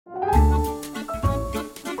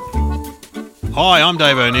Hi, I'm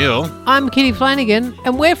Dave O'Neill. I'm Kitty Flanagan,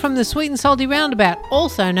 and we're from the Sweet and Salty Roundabout,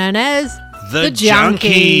 also known as The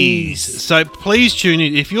Junkies. So please tune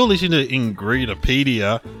in. If you're listening to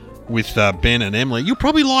Ingredipedia with Ben and Emily, you'll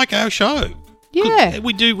probably like our show. Yeah.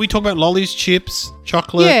 We talk about lollies, chips,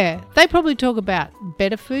 chocolate. Yeah, they probably talk about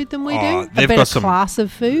better food than we do, a better class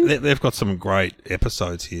of food. They've got some great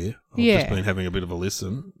episodes here. I've just been having a bit of a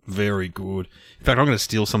listen. Very good. In fact, I'm going to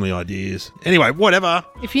steal some of the ideas. Anyway, whatever.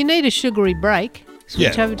 If you need a sugary break,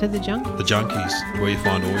 switch over to The Junkies. The Junkies, where you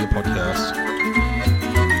find all your podcasts.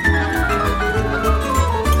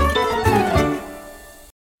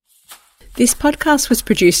 This podcast was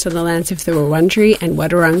produced on the lands of the Wurundjeri and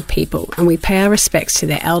Wadawurrung people, and we pay our respects to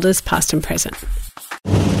their elders past and present.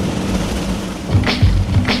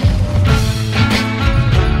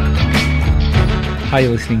 Hi,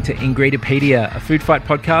 you're listening to Ingredipedia, a food fight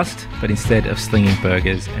podcast, but instead of slinging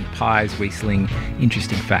burgers and pies, we sling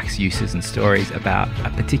interesting facts, uses and stories about a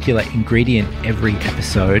particular ingredient every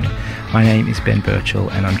episode. My name is Ben Birchall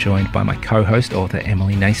and I'm joined by my co-host, author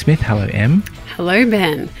Emily Naismith. Hello, Em. Hello,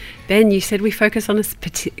 Ben. Ben, you said we focus on a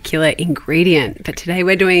particular ingredient, but today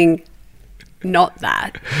we're doing not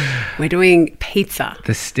that. We're doing pizza.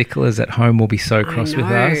 The sticklers at home will be so cross with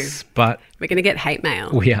us, but we're going to get hate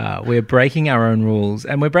mail. We are. We're breaking our own rules,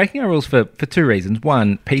 and we're breaking our rules for two reasons.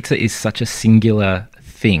 One, pizza is such a singular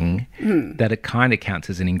thing that it kind of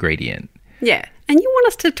counts as an ingredient. Yeah. And you want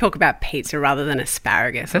us to talk about pizza rather than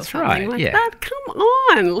asparagus or something like that? Come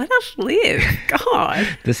on, let us live. God.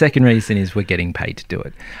 The second reason is we're getting paid to do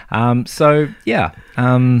it. So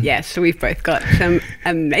we've both got some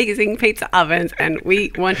amazing pizza ovens and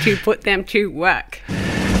we want to put them to work.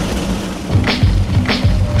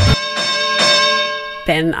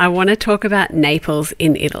 Ben, I want to talk about Naples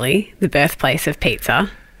in Italy, the birthplace of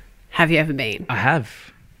pizza. Have you ever been? I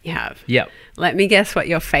have. You have? Yep. Let me guess what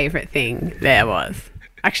your favourite thing there was.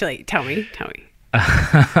 Actually, tell me.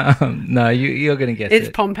 No, you're going to guess It's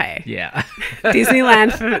Pompeii. Yeah.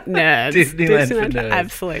 Disneyland for nerds. Disneyland for nerds.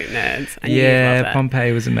 Absolute nerds. And yeah,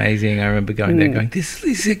 Pompeii was amazing. I remember going there going, this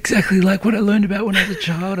is exactly like what I learned about when I was a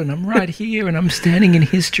child and I'm right here and I'm standing in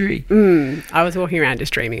history. I was walking around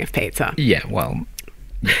just dreaming of pizza. Yeah, well.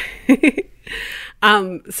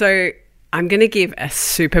 So I'm going to give a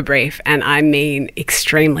super brief, and I mean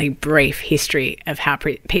extremely brief, history of how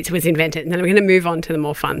pizza was invented, and then we're going to move on to the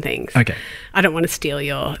more fun things. Okay. I don't want to steal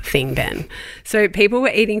your thing, Ben. So people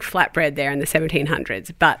were eating flatbread there in the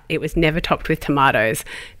 1700s, but it was never topped with tomatoes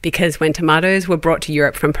because when tomatoes were brought to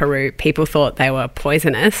Europe from Peru, people thought they were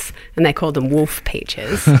poisonous, and they called them wolf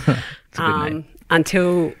peaches. That's a good name.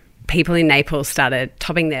 Until people in Naples started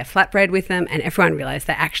topping their flatbread with them, and everyone realised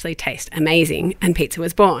they actually taste amazing, and pizza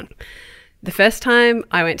was born. The first time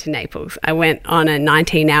I went to Naples, I went on a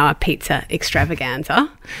 19-hour pizza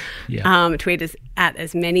extravaganza to eat at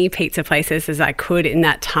as many pizza places as I could in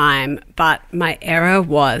that time. But my error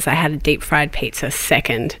was I had a deep-fried pizza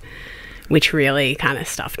second, which really kind of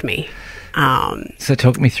stuffed me. So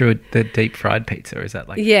talk me through the deep-fried pizza. Is that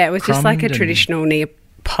like it was just like a traditional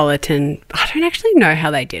Neapolitan. I don't actually know how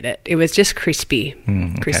they did it. It was just crispy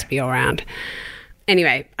all around.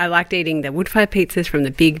 Anyway, I liked eating the wood-fired pizzas from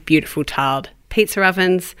the big, beautiful tiled pizza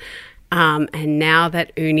ovens. And now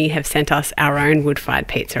that Uni have sent us our own wood-fired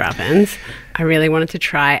pizza ovens, I really wanted to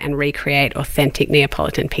try and recreate authentic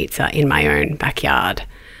Neapolitan pizza in my own backyard.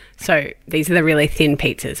 So these are the really thin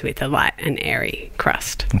pizzas with a light and airy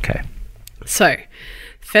crust. Okay. So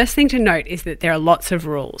first thing to note is that there are lots of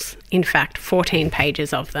rules, in fact, 14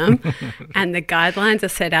 pages of them, and the guidelines are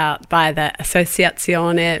set out by the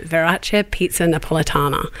Associazione Verace Pizza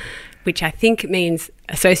Napoletana, which I think means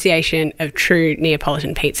Association of True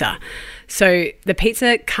Neapolitan Pizza. So the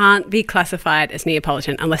pizza can't be classified as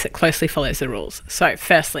Neapolitan unless it closely follows the rules. So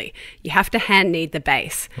firstly, you have to hand knead the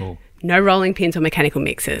base. Oh. No rolling pins or mechanical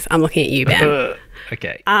mixers. I'm looking at you, Ben.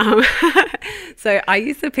 Okay. So I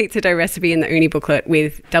use the pizza dough recipe in the Uni booklet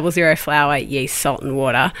with 00 flour, yeast, salt and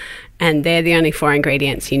water. And they're the only 4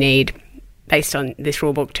 ingredients you need based on this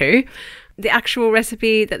rule book too. The actual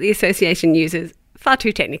recipe that the association uses, far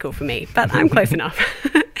too technical for me, but I'm close enough.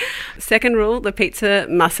 Second rule, the pizza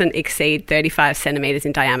mustn't exceed 35 centimetres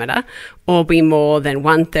in diameter or be more than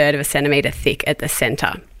 1/3 of a centimetre thick at the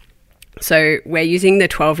centre. So we're using the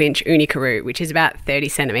 12-inch Unicaru, which is about 30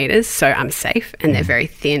 centimetres, so I'm safe, and they're very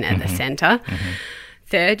thin at the centre.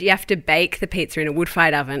 Third, you have to bake the pizza in a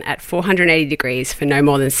wood-fired oven at 480 degrees for no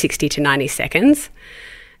more than 60 to 90 seconds.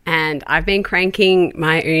 And I've been cranking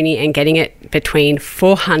my Uni and getting it between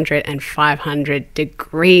 400 and 500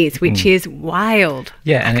 degrees, which is wild.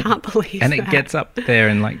 Yeah, I can't believe and that. it gets up there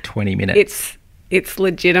in like 20 minutes. It's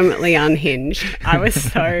legitimately unhinged. I was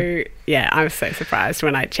so surprised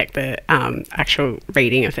when I checked the actual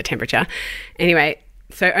reading of the temperature. Anyway,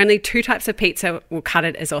 so only 2 types of pizza will cut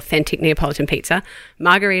it as authentic Neapolitan pizza,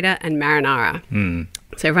 margherita and marinara.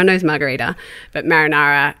 So everyone knows margherita, but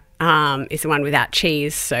marinara is the one without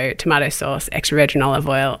cheese, so tomato sauce, extra virgin olive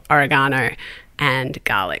oil, oregano and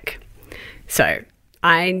garlic. So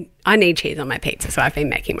I need cheese on my pizza, so I've been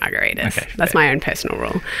making margaritas. Okay, that's my own personal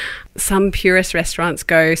rule. Some purist restaurants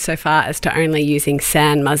go so far as to only using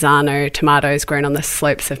San Marzano tomatoes grown on the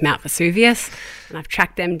slopes of Mount Vesuvius, and I've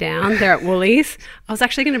tracked them down. They're at Woolies. I was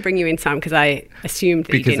actually going to bring you in some because I assumed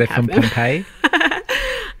that you didn't have them. Because they're from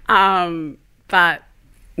Pompeii? But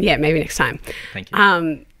yeah, maybe next time. Thank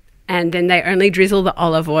you. And then they only drizzle the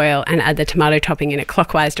olive oil and add the tomato topping in a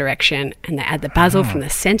clockwise direction, and they add the basil from the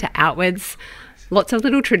centre outwards. Lots of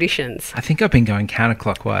little traditions. I think I've been going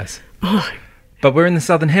counterclockwise. Oh. But we're in the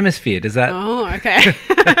Southern Hemisphere. Does that... Oh, okay.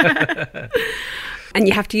 And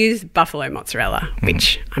you have to use buffalo mozzarella,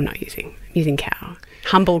 which I'm not using. I'm using cow.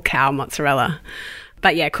 Humble cow mozzarella.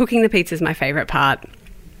 But yeah, cooking the pizza is my favourite part.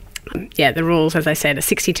 Yeah, the rules, as I said, are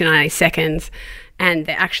 60 to 90 seconds. And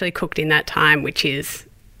they're actually cooked in that time, which is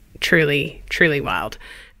truly, truly wild.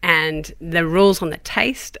 And the rules on the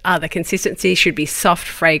taste are the consistency should be soft,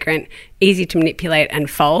 fragrant, easy to manipulate and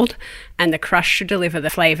fold, and the crust should deliver the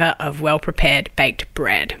flavour of well-prepared baked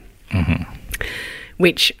bread.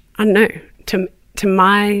 Which, I don't know, to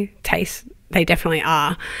my taste, they definitely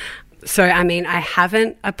are. So, I mean, I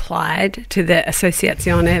haven't applied to the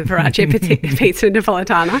Associazione Verace Pizza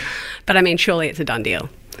Napoletana, but I mean, surely it's a done deal.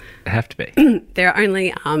 Have to be. There are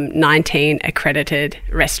only 19 accredited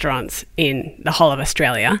restaurants in the whole of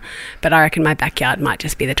Australia, but I reckon my backyard might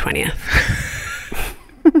just be the 20th.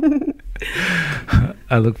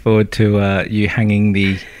 I look forward to you hanging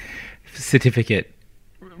the certificate,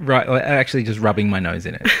 right? Actually, just rubbing my nose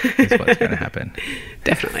in it is what's going to happen.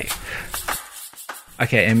 Definitely.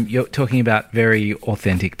 Okay, and you're talking about very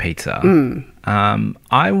authentic pizza.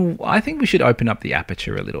 I think we should open up the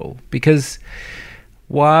aperture a little, because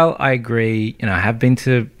while I agree, I have been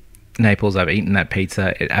to Naples, I've eaten that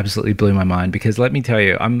pizza, it absolutely blew my mind, because let me tell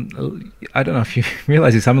you, I don't know if you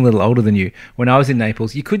realise this, I'm a little older than you. When I was in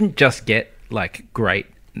Naples, you couldn't just get like great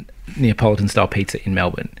Neapolitan style pizza in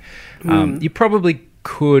Melbourne. You probably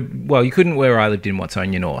could, well, you couldn't where I lived in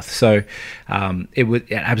Watsonia North. So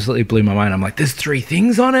it absolutely blew my mind. I'm like, there's 3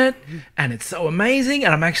 things on it and it's so amazing,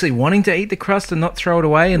 and I'm actually wanting to eat the crust and not throw it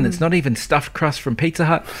away, and it's not even stuffed crust from Pizza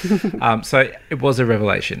Hut. So it was a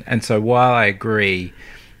revelation. And so while I agree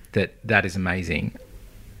that is amazing,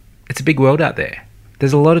 it's a big world out there.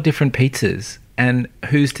 There's a lot of different pizzas, and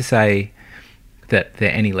who's to say that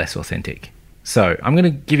they're any less authentic? So I'm going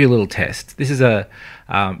to give you a little test. This is for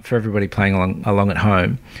everybody playing along at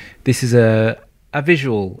home. This is a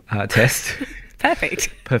visual test. Perfect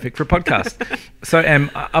for a podcast. So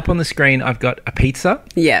up on the screen, I've got a pizza.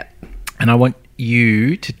 Yeah. And I want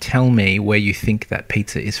you to tell me where you think that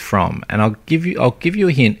pizza is from. And I'll give you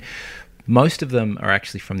a hint. Most of them are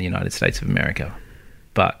actually from the United States of America,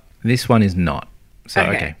 but this one is not. So,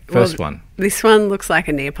 okay, first one. This one looks like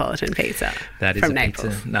a Neapolitan pizza. That is from a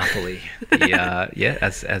Naples. pizza Napoli.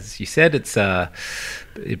 As you said,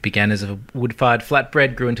 it began as a wood-fired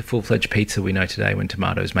flatbread, grew into full-fledged pizza we know today when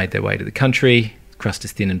tomatoes made their way to the country. Crust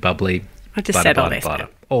is thin and bubbly. I just said all this.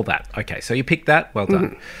 All that. Okay, so you picked that. Well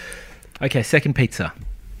done. Okay, second pizza.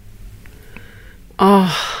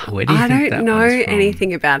 Oh, where do you think I don't that know one's from?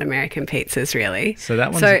 anything about American pizzas, really. So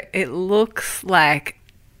that one's... So it looks like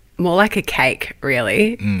more like a cake,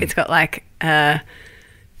 really. It's got like a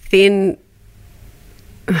thin,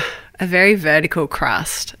 a very vertical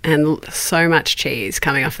crust and so much cheese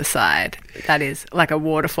coming off the side. That is like a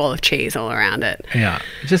waterfall of cheese all around it. Yeah.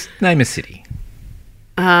 Just name a city.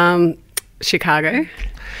 Chicago.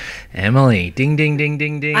 Emily, ding, ding, ding,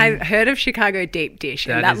 ding, ding. I've heard of Chicago deep dish,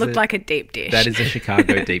 and that looked like a deep dish. That is a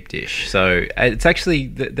Chicago deep dish. So it's actually,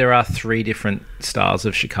 there are 3 different styles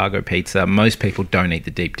of Chicago pizza. Most people don't eat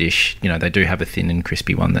the deep dish. They do have a thin and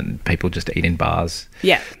crispy one that people just eat in bars.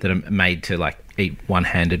 Yeah. That are made to like eat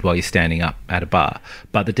one-handed while you're standing up at a bar.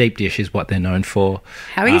 But the deep dish is what they're known for.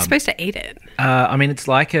 How are you supposed to eat it? I mean, it's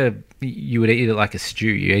like you would eat it like a stew.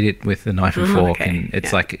 You eat it with a knife and fork, and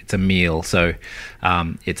it's like it's a meal. So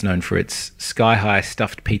it's known for its sky-high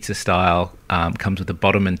stuffed pizza style, comes with a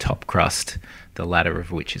bottom and top crust, the latter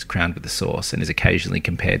of which is crowned with a sauce and is occasionally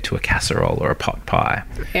compared to a casserole or a pot pie.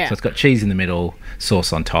 Yeah. So it's got cheese in the middle,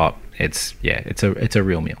 sauce on top. It's a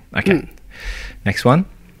real meal. Okay. Next one.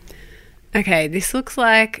 Okay, this looks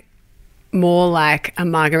like more like a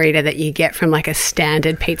margarita that you get from like a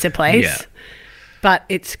standard pizza place. but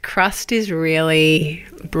its crust is really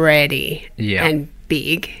bready and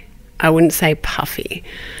big. I wouldn't say puffy.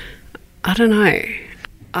 I don't know.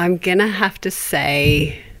 I'm going to have to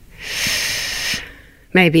say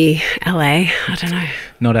maybe LA. I don't know.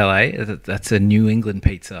 Not LA. That's a New England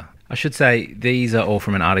pizza. I should say these are all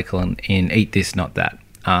from an article in Eat This, Not That.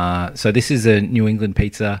 So this is a New England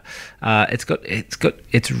pizza. It's got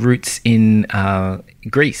its roots in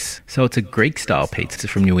Greece. So it's a Greek-style pizza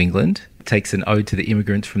from New England. It takes an ode to the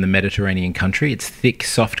immigrants from the Mediterranean country. Its thick,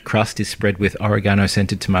 soft crust is spread with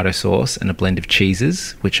oregano-scented tomato sauce and a blend of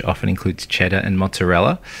cheeses, which often includes cheddar and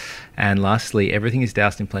mozzarella. And lastly, everything is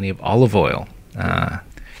doused in plenty of olive oil.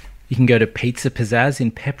 You can go to Pizza Pizzazz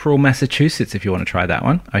in Pepperell, Massachusetts, if you want to try that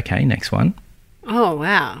one. Okay, next one. Oh,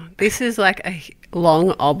 wow. This is like a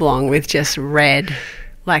long oblong with just red,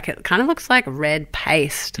 like it kind of looks like red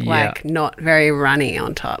paste, like not very runny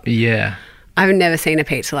on top. Yeah. I've never seen a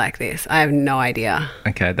pizza like this. I have no idea.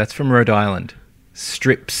 Okay, that's from Rhode Island.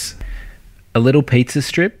 Strips. A little pizza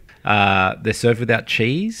strip. They're served without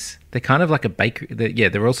cheese. They're kind of like a bakery.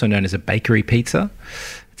 They're also known as a bakery pizza.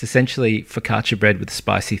 It's essentially focaccia bread with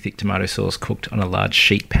spicy, thick tomato sauce cooked on a large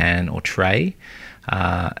sheet pan or tray.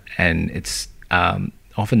 And it's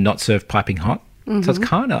often not served piping hot. Mm-hmm. So it's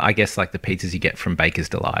kind of, I guess, like the pizzas you get from Baker's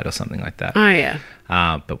Delight or something like that. Oh, yeah.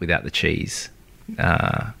 But without the cheese.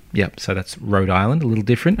 Yep, so that's Rhode Island, a little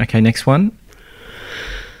different. Okay, next one.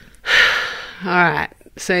 All right.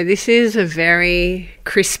 So this is a very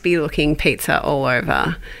crispy looking pizza all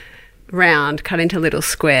over. Round, cut into little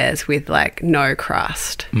squares with like no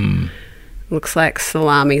crust. Looks like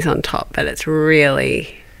salami's on top, but it's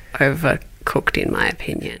really overcooked in my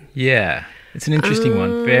opinion. Yeah, it's an interesting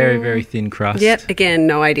one. Very, very thin crust. Yep, again,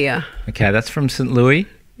 no idea. Okay, that's from St. Louis.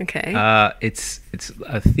 Okay. It's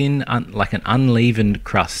a thin, like an unleavened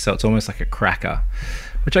crust, so it's almost like a cracker,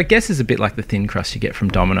 which I guess is a bit like the thin crust you get from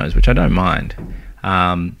Domino's, which I don't mind.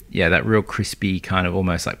 That real crispy kind of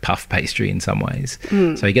almost like puff pastry in some ways.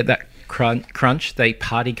 So you get that crunch. They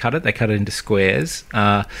party cut it. They cut it into squares.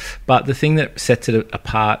 But the thing that sets it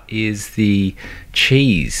apart is the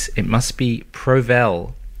cheese. It must be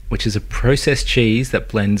Provel, which is a processed cheese that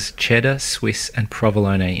blends cheddar, Swiss, and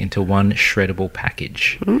provolone into one shreddable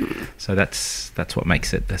package. So that's what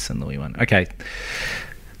makes it the St. Louis one. Okay,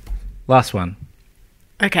 last one.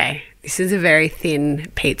 Okay, this is a very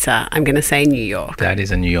thin pizza. I'm going to say New York. That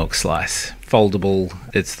is a New York slice. Foldable.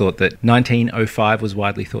 It's thought that 1905 was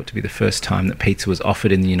widely thought to be the first time that pizza was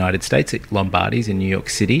offered in the United States at Lombardi's in New York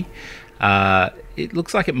City. It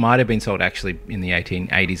looks like it might have been sold actually in the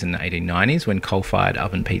 1880s and the 1890s when coal-fired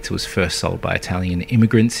oven pizza was first sold by Italian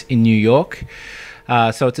immigrants in New York.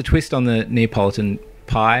 So it's a twist on the Neapolitan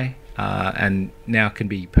pie and now can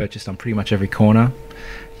be purchased on pretty much every corner.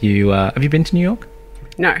 Have you been to New York?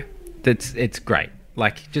 No. It's great.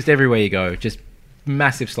 Like just everywhere you go, just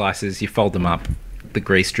massive slices, you fold them up, the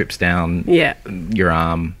grease drips down your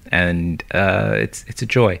arm, and it's a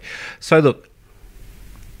joy. So look,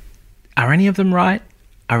 are any of them right?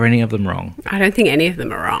 Are any of them wrong? I don't think any of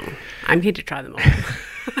them are wrong. I'm here to try them all.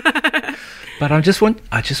 But I just want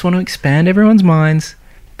to expand everyone's minds.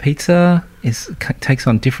 Pizza takes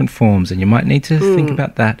on different forms, and you might need to think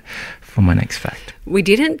about that for my next fact. We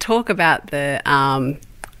didn't talk about the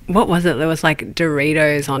what was it? There was like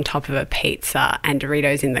Doritos on top of a pizza and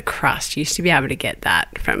Doritos in the crust. You used to be able to get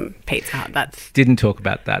that from Pizza Hut. Didn't talk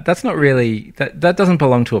about that. That's not really that doesn't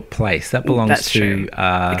belong to a place. That belongs to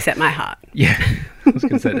except my heart. Yeah, I was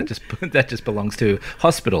going to say that just belongs to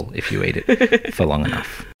hospital if you eat it for long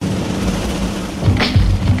enough.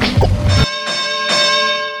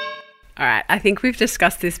 All right, I think we've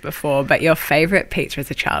discussed this before, but your favourite pizza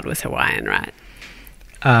as a child was Hawaiian, right?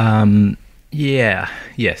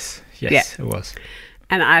 Yes, it was.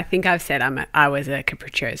 And I think I've said I was a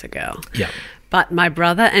capricciosa girl. Yeah. But my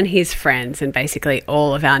brother and his friends and basically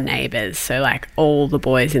all of our neighbours, so like all the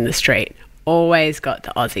boys in the street, always got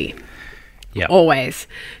the Aussie. Yeah. Always.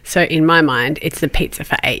 So in my mind, it's the pizza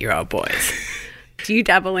for 8-year-old boys. Do you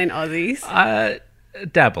dabble in Aussies?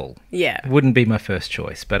 Dabble. Yeah. Wouldn't be my first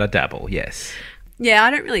choice, but I dabble, yes. Yeah,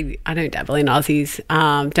 I don't dabble in Aussies.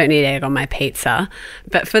 Don't need egg on my pizza.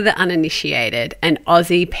 But for the uninitiated, an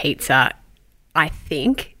Aussie pizza, I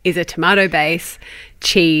think, is a tomato base,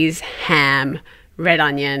 cheese, ham, red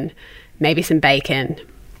onion, maybe some bacon,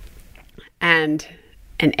 and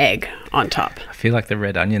an egg on top. I feel like the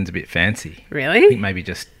red onion's a bit fancy. Really? I think maybe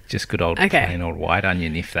just good old plain old white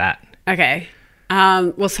onion, if that. Okay.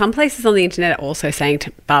 Well, some places on the internet are also saying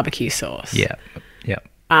barbecue sauce. Yeah.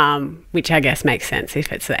 Which I guess makes sense if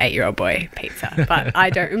it's the 8-year-old boy pizza. But I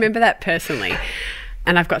don't remember that personally.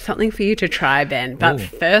 And I've got something for you to try, Ben. But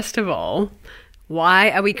first of all,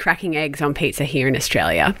 Why are we cracking eggs on pizza here in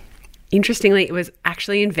Australia? Interestingly, it was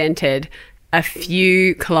actually invented a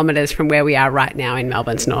few kilometres from where we are right now in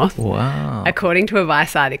Melbourne's north. Wow. According to a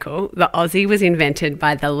Vice article, the Aussie was invented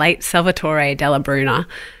by the late Salvatore della Bruna,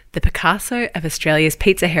 the Picasso of Australia's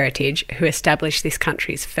pizza heritage, who established this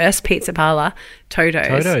country's first pizza parlour,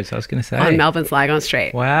 Toto's, I was going to say. on Melbourne's Lygon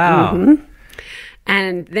Street. Wow. Mm-hmm.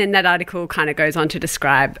 And then that article kind of goes on to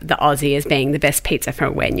describe the Aussie as being the best pizza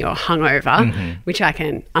for when you're hungover, which I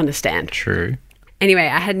can understand. True. Anyway,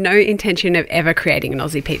 I had no intention of ever creating an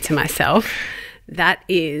Aussie pizza myself. That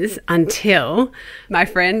is until my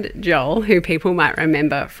friend Joel, who people might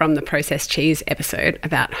remember from the processed cheese episode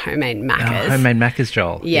about homemade Maccas. Homemade Maccas,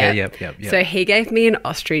 Joel. Yeah. Yep. So he gave me an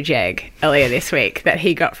ostrich egg earlier this week that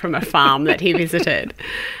he got from a farm that he visited.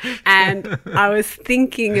 And I was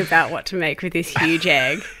thinking about what to make with this huge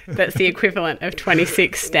egg that's the equivalent of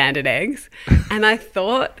 26 standard eggs. And I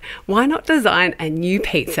thought, why not design a new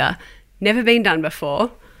pizza, never been done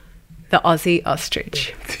before, the Aussie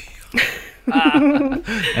Ostrich.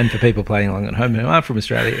 And for people playing along at home who aren't from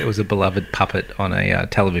Australia, it was a beloved puppet on a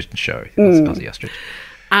television show, Aussie Ostrich.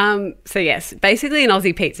 So yes, basically an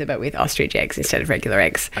Aussie pizza, but with ostrich eggs instead of regular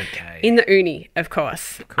eggs. Okay. In the uni, of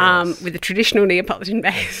course. With a traditional Neapolitan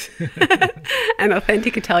base. An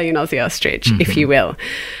authentic Italian Aussie ostrich, if you will.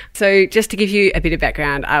 So just to give you a bit of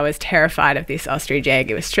background, I was terrified of this ostrich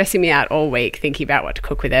egg. It was stressing me out all week thinking about what to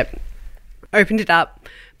cook with it. Opened it up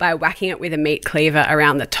by whacking it with a meat cleaver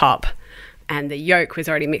around the top. And the yolk was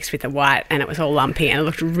already mixed with the white and it was all lumpy and it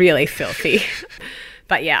looked really filthy.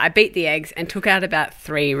 But yeah, I beat the eggs and took out about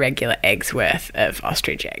 3 regular eggs worth of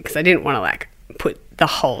ostrich eggs. I didn't want to put the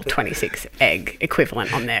whole 26 egg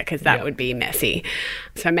equivalent on there because that would be messy.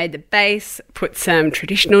 So I made the base, put some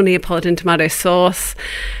traditional Neapolitan tomato sauce,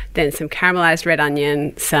 then some caramelized red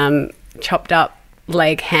onion, some chopped up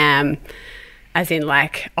leg ham, as in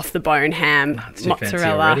off the bone ham,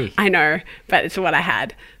 mozzarella. Fancy I know, but it's what I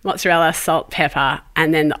had. Mozzarella, salt, pepper,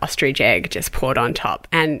 and then the ostrich egg just poured on top.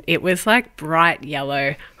 And it was bright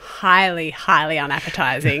yellow, highly, highly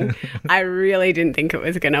unappetizing. I really didn't think it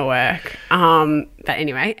was going to work. But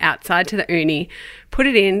anyway, outside to the uni, put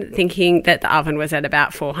it in thinking that the oven was at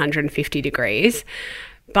about 450 degrees.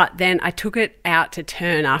 But then I took it out to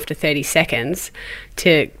turn after 30 seconds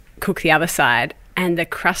to cook the other side, and the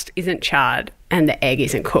crust isn't charred and the egg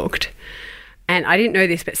isn't cooked. And I didn't know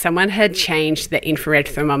this, but someone had changed the infrared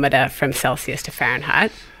thermometer from Celsius to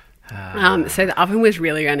Fahrenheit. So the oven was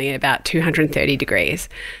really only about 230 degrees.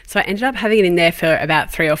 So I ended up having it in there for about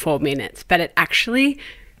 3 or 4 minutes, but it actually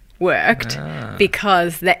worked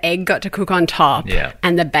because the egg got to cook on top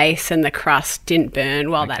and the base and the crust didn't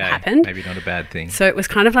burn while that happened. Maybe not a bad thing. So it was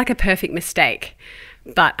kind of like a perfect mistake,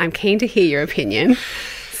 but I'm keen to hear your opinion.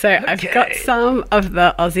 So I've got some of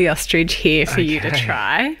the Aussie ostrich here for you to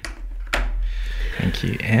try. Thank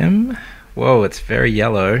you, Em. Whoa, it's very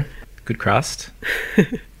yellow. Good crust.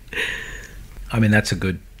 I mean, that's a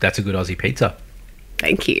good Aussie pizza.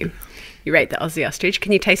 Thank you. You rate the Aussie ostrich.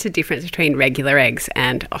 Can you taste the difference between regular eggs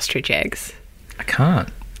and ostrich eggs? I can't.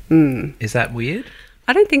 Is that weird?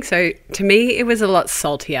 I don't think so. To me, it was a lot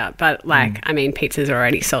saltier, but I mean, pizza's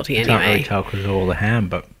already salty anyway. Can't really tell because of all the ham,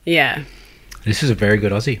 but yeah. This is a very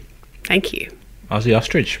good Aussie. Thank you. Aussie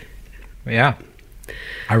ostrich. Yeah.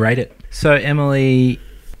 I rate it. So, Emily,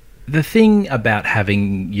 the thing about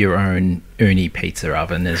having your own uni pizza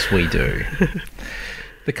oven as we do,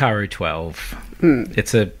 the Karu 12,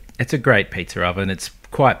 it's a great pizza oven. It's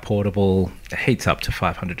quite portable. It heats up to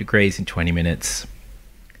 500 degrees in 20 minutes.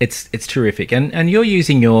 It's terrific. And you're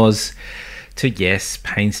using yours to, yes,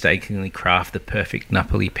 painstakingly craft the perfect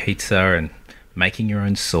Napoli pizza and making your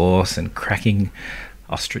own sauce and cracking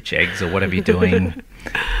ostrich eggs or whatever you're doing.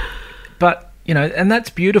 But, and that's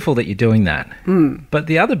beautiful that you're doing that. But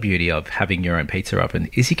the other beauty of having your own pizza oven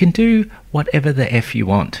is you can do whatever the F you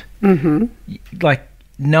want.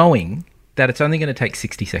 Knowing that it's only going to take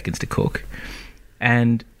 60 seconds to cook.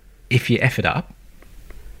 And if you F it up,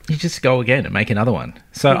 you just go again and make another one.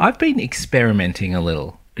 So I've been experimenting a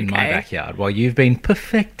little in my backyard while you've been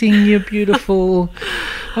perfecting your beautiful...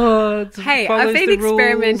 hey, I've been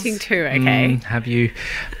experimenting too, okay? Have you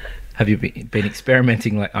been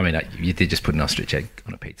experimenting? You did just put an ostrich egg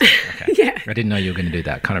on a pizza. Okay. Yeah. I didn't know you were going to do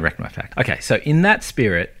that. Kind of wrecked my fact. Okay, so in that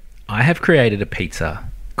spirit, I have created a pizza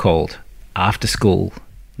called After School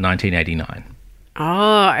 1989.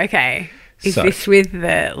 Oh, okay. Is this with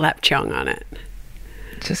the lapchong on it?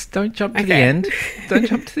 Just don't jump to the end. Don't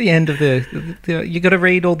jump to the end of the you got to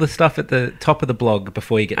read all the stuff at the top of the blog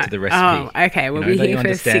before you get to the recipe. Oh, okay. We'll be here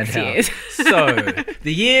for 6 years. So,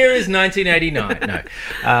 the year is 1989.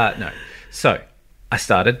 No. So, I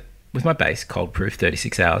started with my base, cold proof,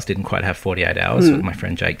 36 hours. Didn't quite have 48 hours, what my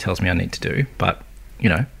friend Jake tells me I need to do. But,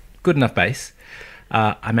 good enough base.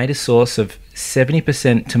 I made a sauce of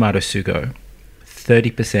 70% tomato sugo,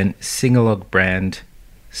 30% Singalog brand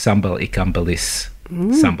sambal ikan bilis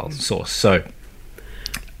sambal sauce. So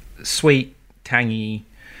sweet, tangy,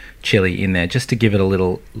 chili in there just to give it a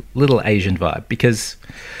little Asian vibe, because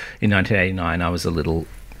in 1989 I was a little,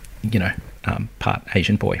 part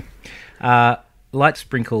Asian boy. Light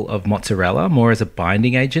sprinkle of mozzarella, more as a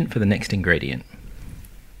binding agent for the next ingredient.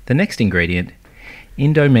 The next ingredient,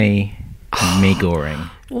 Indomie mee goreng.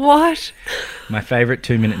 What? My favourite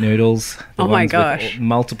 2-minute noodles. Oh my gosh. With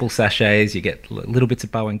multiple sachets. You get little bits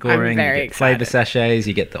of bawang goreng. I'm very you get excited. flavour sachets.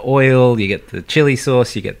 You get the oil. You get the chili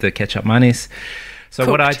sauce. You get the ketchup manis. So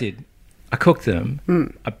what I did, I cooked them.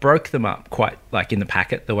 I broke them up quite like in the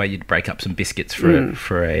packet, the way you'd break up some biscuits for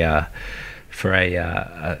a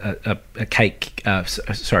cake.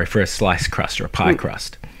 For a slice crust or a pie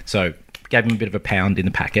crust. So gave them a bit of a pound in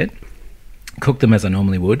the packet. Cooked them as I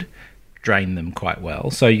normally would. Drain them quite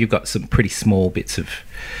well, so you've got some pretty small bits of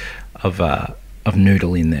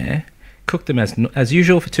noodle in there. Cooked them as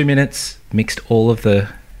usual for 2 minutes. Mixed all of the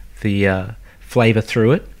flavour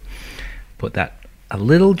through it. Put that a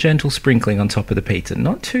little gentle sprinkling on top of the pizza,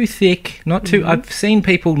 not too thick, not too. I've seen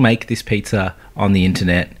people make this pizza on the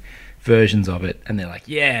internet, versions of it, and they're like,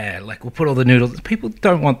 we'll put all the noodles. People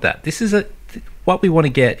don't want that. This is what we want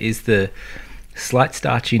to get is the slight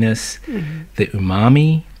starchiness, the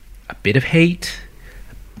umami, a bit of heat,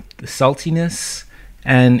 the saltiness,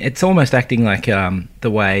 and it's almost acting like the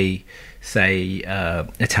way, say,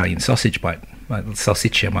 Italian sausage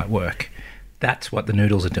salsiccia might work. That's what the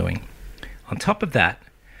noodles are doing. On top of that,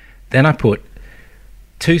 then I put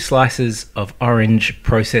 2 slices of orange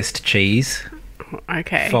processed cheese,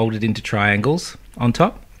 folded into triangles on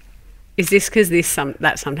top. Is this because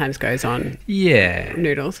that sometimes goes on? Yeah,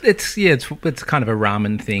 noodles. It's kind of a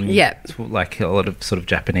ramen thing. Yeah, it's like a lot of sort of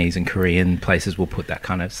Japanese and Korean places will put that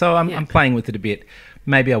kind of. So I'm playing with it a bit.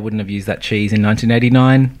 Maybe I wouldn't have used that cheese in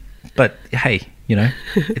 1989, but hey,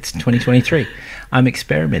 it's 2023. I'm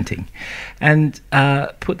experimenting, and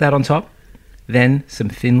put that on top. Then some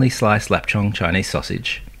thinly sliced lapchong Chinese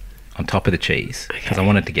sausage on top of the cheese because I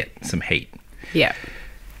wanted to get some heat. Yeah.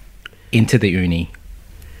 Into the uni.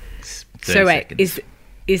 So wait, is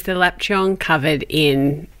the lapchong covered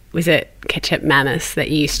in, was it ketchup manis that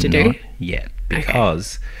you used to do? Not yet,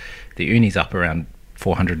 because the uni's up around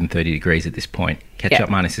 430 degrees at this point. Ketchup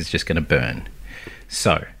manis is just going to burn.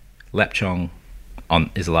 So lapchong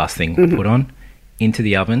is the last thing to put on. Into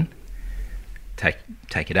the oven.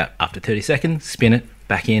 Take it out after 30 seconds. Spin it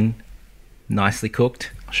back in. Nicely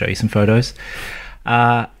cooked. I'll show you some photos.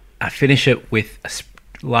 I finish it with a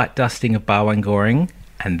light dusting of bawang goreng.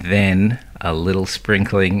 And then a little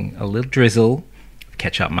drizzle of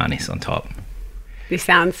ketchup manis on top. This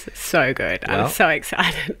sounds so good. I'm so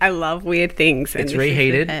excited. I love weird things. It's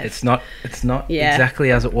reheated. It's not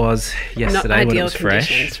exactly as it was yesterday when it was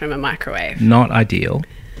fresh. Not ideal conditions from a microwave. Not ideal.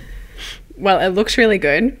 Well, it looks really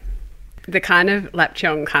good. The kind of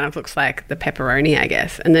lapchong kind of looks like the pepperoni, I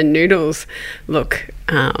guess. And the noodles look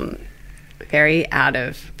very out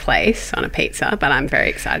of place on a pizza, but I'm very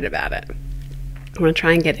excited about it. I want to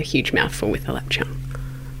try and get a huge mouthful with the lapchong.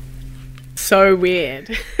 So weird.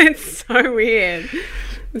 It's so weird.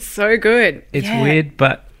 It's so good. It's weird,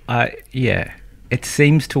 but it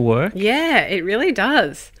seems to work. Yeah, it really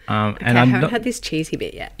does. And I haven't had this cheesy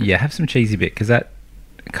bit yet. Yeah, have some cheesy bit because that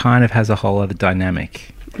kind of has a whole other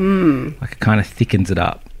dynamic. Like it kind of thickens it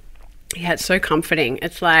up. Yeah, it's so comforting.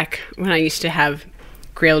 It's like when I used to have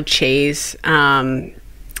grilled cheese,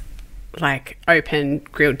 like open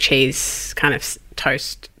grilled cheese kind of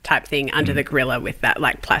toast type thing under the griller with that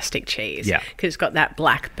like plastic cheese. Yeah. Because it's got that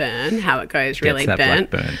black burn, how it goes really Gets that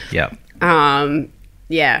burnt. black burn, yeah.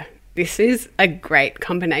 Yeah, this is a great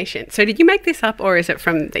combination. So did you make this up or is it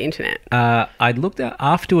from the internet? I looked at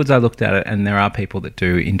it and there are people that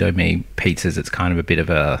do Indomie pizzas. It's kind of a bit of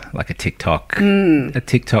a TikTok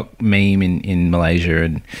meme in Malaysia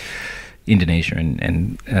and Indonesia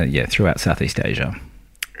and throughout Southeast Asia.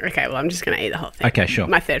 Okay, well, I'm just going to eat the whole thing. Okay, sure.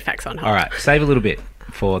 My third fact's on hold. All right, save a little bit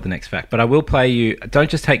for the next fact. But I will play you... Don't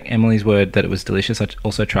just take Emily's word that it was delicious. I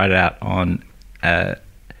also tried it out on a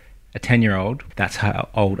 10-year-old. That's how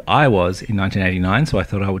old I was in 1989. So I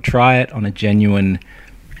thought I would try it on a genuine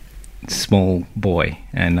small boy.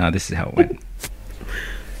 And this is how it went.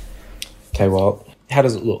 Okay, well, how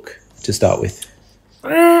does it look to start with?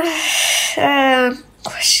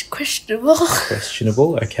 Questionable.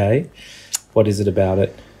 Questionable, okay. What is it about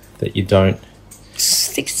it that you don't...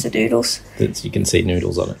 Sticks to noodles. That you can see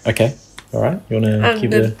noodles on it. Okay, all right. You want to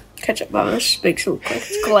give it Ketchup bars makes it look like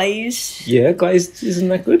it's glazed. Yeah, glazed isn't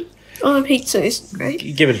that good? On a pizza isn't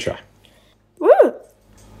great. Give it a try. Woo!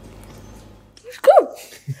 It's good.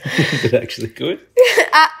 Is it actually good?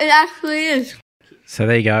 It actually is. So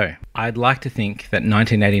there you go. I'd like to think that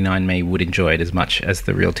 1989 me would enjoy it as much as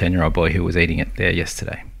the real 10-year-old boy who was eating it there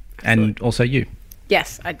yesterday. And also you.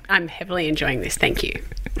 Yes, I'm heavily enjoying this. Thank you.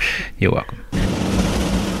 You're welcome.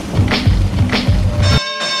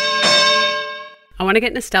 I want to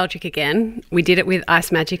get nostalgic again. We did it with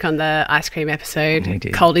Ice Magic on the ice cream episode, We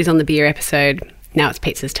did. Coldies on the beer episode. Now it's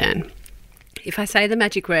pizza's turn. If I say the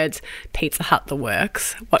magic words Pizza Hut the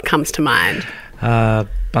works, what comes to mind?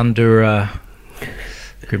 Bundura,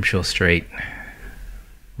 Grimshaw Street,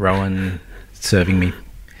 Rowan serving me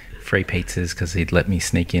free pizzas because he'd let me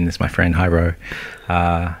sneak in as my friend. Hi, Ro.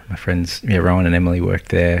 My friends, Rowan and Emily worked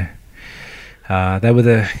there. They were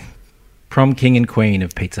the prom king and queen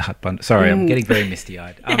of Pizza Hut Bundura. Sorry, I'm getting very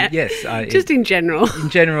misty-eyed. Yes. Just in general. In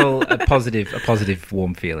general, a positive,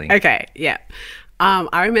 warm feeling. Okay, yeah.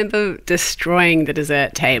 I remember destroying the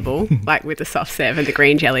dessert table, like with the soft serve and the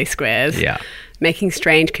green jelly squares. Yeah. Making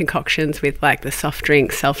strange concoctions with like the soft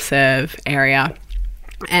drink self-serve area.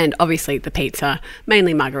 And obviously the pizza,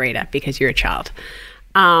 mainly margarita because you're a child.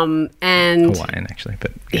 And Hawaiian, actually,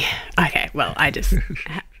 but yeah. Okay, well, I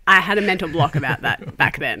had a mental block about that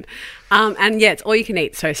back then. And yeah, it's all you can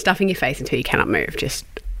eat. So stuffing your face until you cannot move, just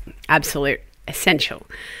absolute essential.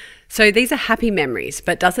 So these are happy memories,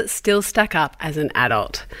 but does it still stack up as an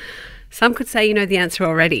adult? Some could say you know the answer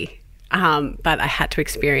already, but I had to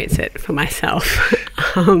experience it for myself.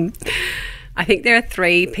 I think there are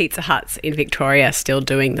 3 Pizza Huts in Victoria still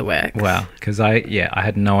doing the work. wow, because I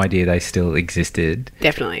had no idea they still existed.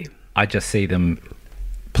 Definitely. I just see them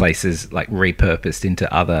places like repurposed into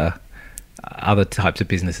other types of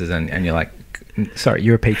businesses, and you're like, sorry,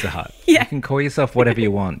 you're a Pizza Hut. Yeah. You can call yourself whatever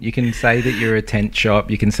you want. You can say that you're a tent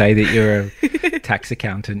shop. You can say that you're a tax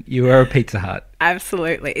accountant. You are a Pizza Hut.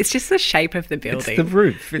 Absolutely. It's just the shape of the It's building. the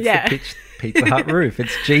roof. It's Yeah. the Pizza Hut roof.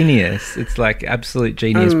 It's genius. It's like absolute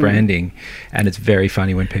genius branding, and it's very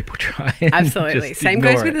funny when people try and Absolutely. just Same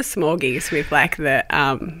ignore goes with it. the smorgies with like the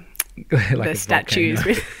Like the a statues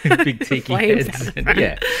volcano. with big tiki flames heads. out the front.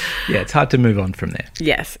 Yeah, it's hard to move on from there.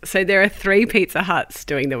 Yes. So there are 3 Pizza Huts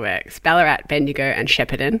doing the works, Ballarat, Bendigo and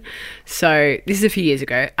Shepparton. So this is a few years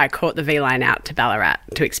ago. I caught the V-line out to Ballarat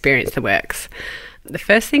to experience the works. The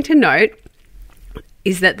first thing to note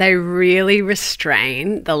is that they really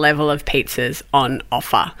restrain the level of pizzas on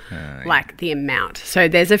offer, like the amount. So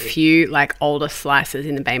there's a few like older slices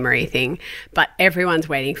in the Bain Marie thing, but everyone's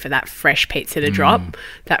waiting for that fresh pizza to drop,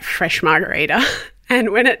 that fresh margarita. And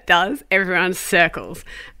when it does, everyone circles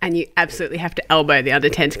and you absolutely have to elbow the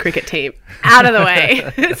under-10s cricket team out of the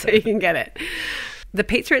way so you can get it. The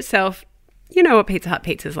pizza itself, you know what Pizza Hut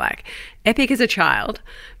pizza's like. Epic as a child,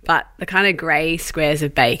 but the kind of grey squares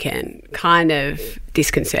of bacon, kind of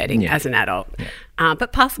disconcerting as an adult,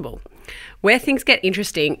 but passable. Where things get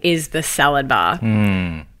interesting is the salad bar,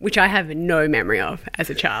 which I have no memory of as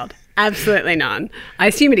a child. Absolutely none. I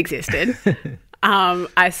assume it existed.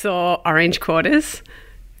 I saw orange quarters,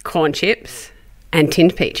 corn chips, and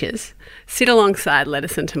tinned peaches sit alongside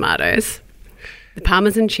lettuce and tomatoes. The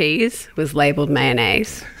Parmesan cheese was labelled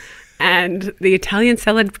mayonnaise. And the Italian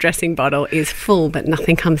salad dressing bottle is full, but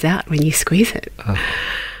nothing comes out when you squeeze it.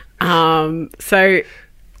 So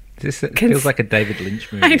This feels like a David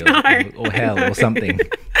Lynch movie or Hell or something.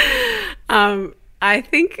 I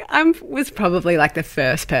think I was probably like the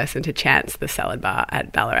first person to chance the salad bar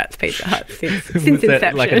at Ballarat's Pizza Hut since Was inception.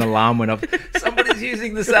 that like an alarm went off? Somebody's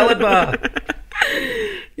using the salad bar.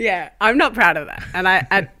 Yeah, I'm not proud of that. And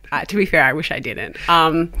I to be fair, I wish I didn't.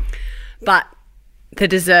 But the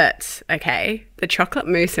desserts, okay, the chocolate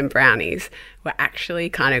mousse and brownies were actually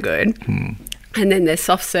kind of good. And then there's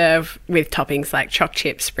soft serve with toppings like choc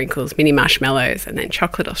chips, sprinkles, mini marshmallows, and then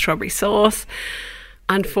chocolate or strawberry sauce.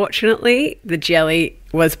 Unfortunately, the jelly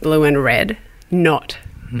was blue and red, not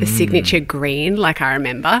the signature green like I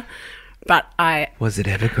remember. But Was it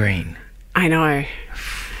ever green? I know.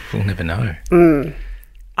 We'll never know.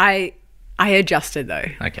 I adjusted though.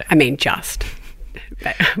 Okay. I mean, just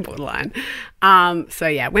borderline. So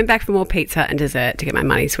yeah, went back for more pizza and dessert to get my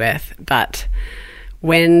money's worth. But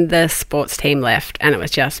when the sports team left and it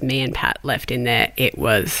was just me and Pat left in there, it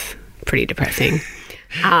was pretty depressing.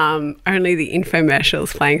 Only the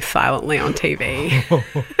infomercials playing silently on TV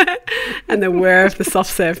and the whir of the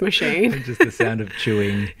soft serve machine. Just the sound of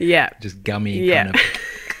chewing. Yeah. Just gummy Yeah. kind of.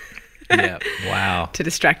 Yeah. Wow. To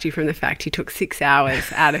distract you from the fact you took 6 hours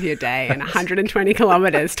out of your day and 120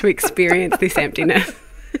 kilometres to experience this emptiness.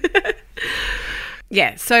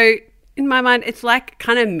 Yeah, so in my mind, it's like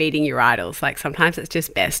kind of meeting your idols. Like sometimes it's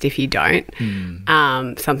just best if you don't.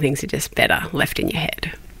 Some things are just better left in your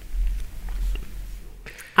head.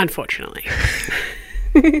 Unfortunately.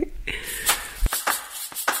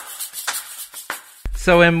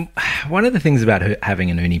 So, one of the things about having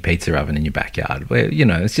an uni pizza oven in your backyard, where,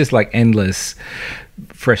 it's just like endless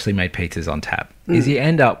freshly made pizzas on tap, is you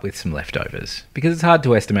end up with some leftovers because it's hard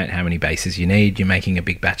to estimate how many bases you need. You're making a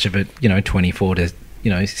big batch of it, 24 to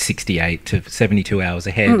 68 to 72 hours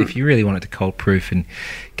ahead if you really want it to cold proof and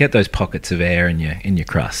get those pockets of air in your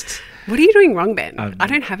crusts. What are you doing wrong, Ben? I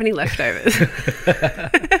don't have any leftovers.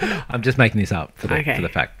 I'm just making this up for the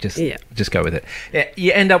fact. Just go with it. Yeah,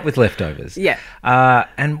 you end up with leftovers. Yeah.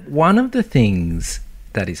 And one of the things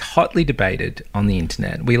that is hotly debated on the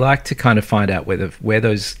internet, we like to kind of find out where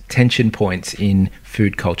those tension points in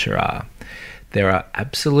food culture are.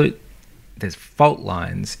 There's fault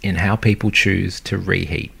lines in how people choose to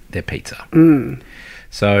reheat their pizza.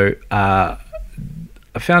 So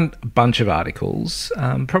I found a bunch of articles.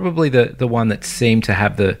 Probably the one that seemed to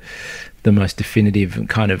have the most definitive and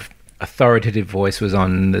kind of authoritative voice was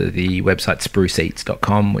on the website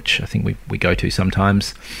spruceeats.com, which I think we go to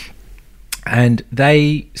sometimes. And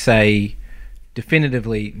they say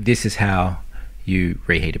definitively this is how you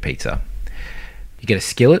reheat a pizza. You get a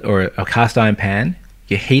skillet or a cast iron pan,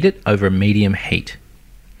 you heat it over a medium heat.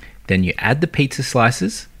 Then you add the pizza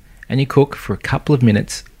slices and you cook for a couple of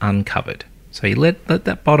minutes uncovered. So you let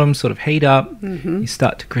that bottom sort of heat up, you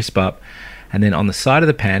start to crisp up, and then on the side of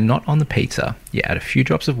the pan, not on the pizza, you add a few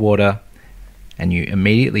drops of water and you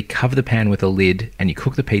immediately cover the pan with a lid and you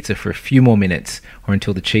cook the pizza for a few more minutes or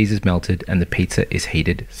until the cheese is melted and the pizza is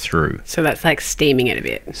heated through. So that's like steaming it a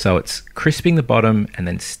bit. So it's crisping the bottom and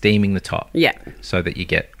then steaming the top. Yeah. So that you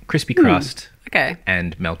get crispy crust Okay.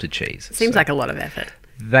 and melted cheese. Seems like a lot of effort.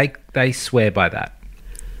 They swear by that.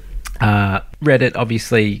 Reddit,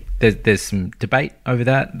 obviously, there's some debate over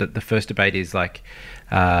that. The first debate is like,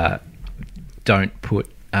 don't put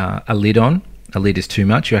a lid on. A lid is too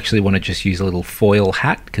much. You actually want to just use a little foil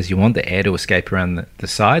hat because you want the air to escape around the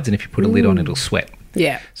sides, and if you put a lid on, it'll sweat.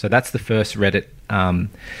 Yeah. So that's the first Reddit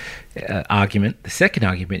argument. The second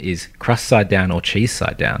argument is crust side down or cheese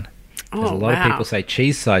side down. Because a lot of people say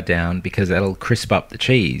cheese side down because that'll crisp up the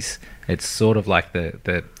cheese. It's sort of like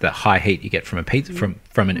the high heat you get from a pizza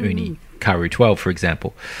from an uni Karu 12, for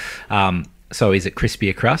example. So is it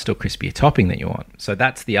crispier crust or crispier topping that you want? So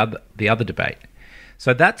that's the other debate.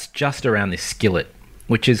 So that's just around this skillet,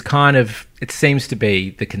 which is kind of, it seems to be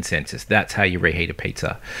the consensus. That's how you reheat a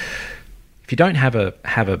pizza. If you don't have a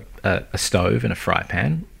stove and a fry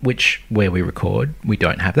pan, which where we record, we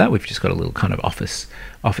don't have that. We've just got a little kind of office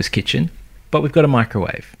kitchen, but we've got a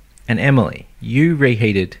microwave. And Emily, you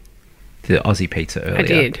reheated the Aussie pizza earlier. I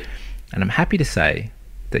did. And I'm happy to say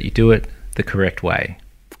that you do it the correct way.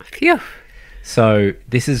 Phew. So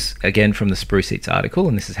this is, again, from the Spruce Eats article,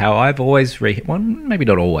 and this is how I've always reheated, well, maybe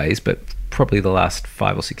not always, but probably the last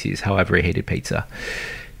 5 or 6 years, how I've reheated pizza.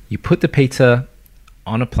 You put the pizza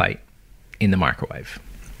on a plate in the microwave.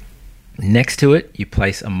 Next to it, you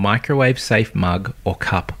place a microwave-safe mug or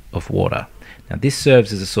cup of water. Now, this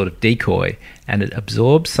serves as a sort of decoy, and it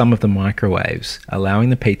absorbs some of the microwaves, allowing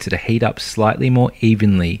the pizza to heat up slightly more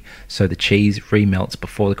evenly so the cheese remelts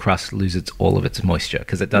before the crust loses all of its moisture,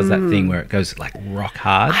 because it does that thing where it goes like rock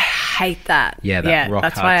hard. I hate that. Yeah, rock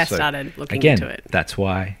that's hard. why I So, started looking again, into it. that's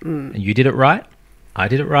why. And you did it right. I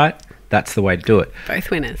did it right. That's the way to do it.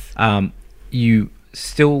 Both winners.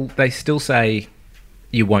 They still say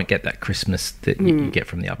you won't get that crispness that you get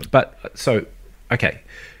from the oven. But so, okay.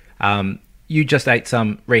 You just ate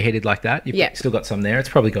some reheated like that. You've still got some there. It's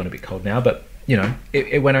probably gone a bit cold now, but,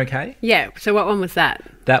 it went okay. Yeah. So what one was that?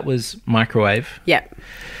 That was microwave. Yeah.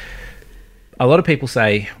 A lot of people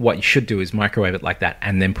say what you should do is microwave it like that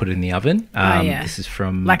and then put it in the oven. Yeah. This is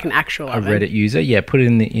from like an actual a oven. Reddit user. Yeah, put it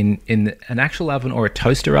in an actual oven or a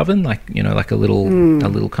toaster oven, like like a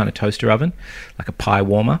little kind of toaster oven, like a pie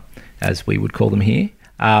warmer, as we would call them here.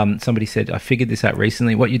 Somebody said, I figured this out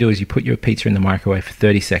recently. What you do is you put your pizza in the microwave for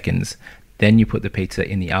 30 seconds. Then you put the pizza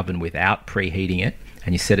in the oven without preheating it,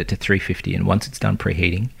 and you set it to 350. And once it's done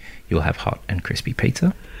preheating, you'll have hot and crispy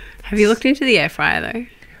pizza. Have you looked into the air fryer though?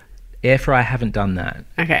 Air fryer, haven't done that.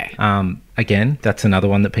 Okay. Again, that's another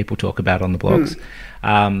one that people talk about on the blogs.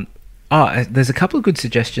 There's a couple of good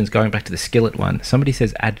suggestions going back to the skillet one. Somebody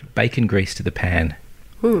says add bacon grease to the pan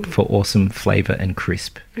for awesome flavour and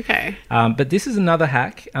crisp. Okay. But this is another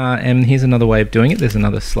hack, and here's another way of doing it. There's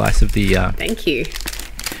another slice of the Thank you.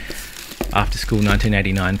 After School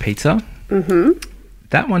 1989 pizza. Mm-hmm.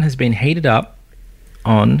 That one has been heated up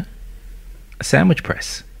on a sandwich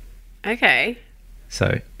press. Okay.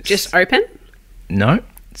 So Just open? no,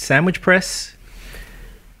 sandwich press,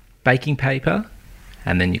 baking paper,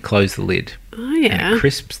 and then you close the lid. Oh, yeah. And it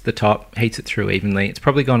crisps the top, heats it through evenly. It's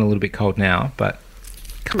probably gone a little bit cold now, but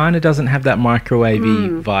kind of doesn't have that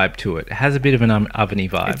microwavy vibe to it. It has a bit of an oveny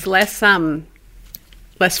vibe. It's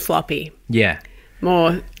less floppy. Yeah.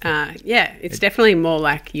 More, it's definitely more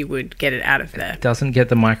like you would get it out of there. Doesn't get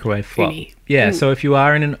the microwave flop. Uni. Yeah, so if you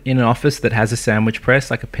are in an office that has a sandwich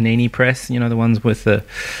press, like a panini press, you know, the ones with the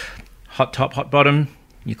hot top, hot bottom,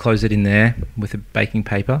 you close it in there with a baking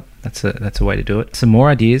paper. That's a way to do it. Some more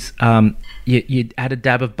ideas. You add a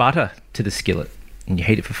dab of butter to the skillet and you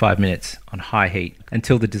heat it for 5 minutes on high heat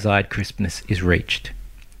until the desired crispness is reached.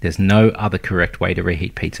 There's no other correct way to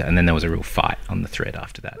reheat pizza. And then there was a real fight on the thread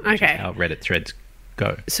after that. Which Okay. is how Reddit threads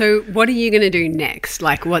go. So what are you going to do next?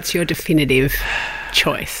 Like, what's your definitive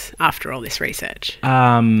choice after all this research?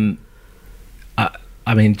 I mean,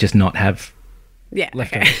 just not have Yeah,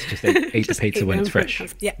 leftovers. okay. Just eat the pizza eat when them it's when it fresh.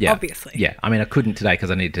 comes- yeah, obviously. Yeah, I mean, I couldn't today because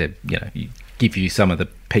I needed to, give you some of the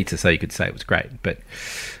pizza so you could say it was great. But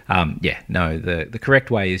the correct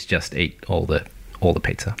way is just eat all the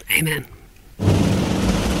pizza. Amen.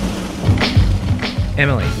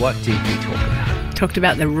 Emily, what did we talk about? Talked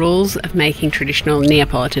about the rules of making traditional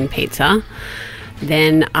Neapolitan pizza.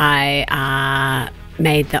 Then I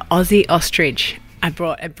made the Aussie Ostrich. I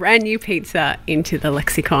brought a brand new pizza into the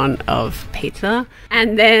lexicon of pizza.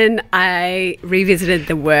 And then I revisited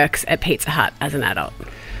the works at Pizza Hut as an adult.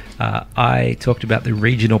 I talked about the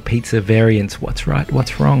regional pizza variants. What's right?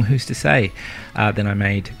 What's wrong? Who's to say? Then I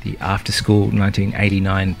made the after-school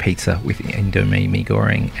 1989 pizza with indomie, mee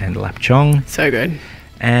goreng, and lapchong. So good.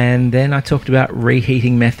 And then I talked about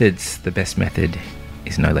reheating methods. The best method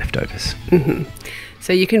is no leftovers.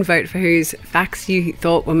 So you can vote for whose facts you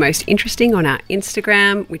thought were most interesting on our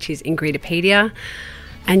Instagram, which is Ingredopedia.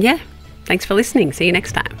 And yeah, thanks for listening. See you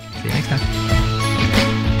next time. See you next time.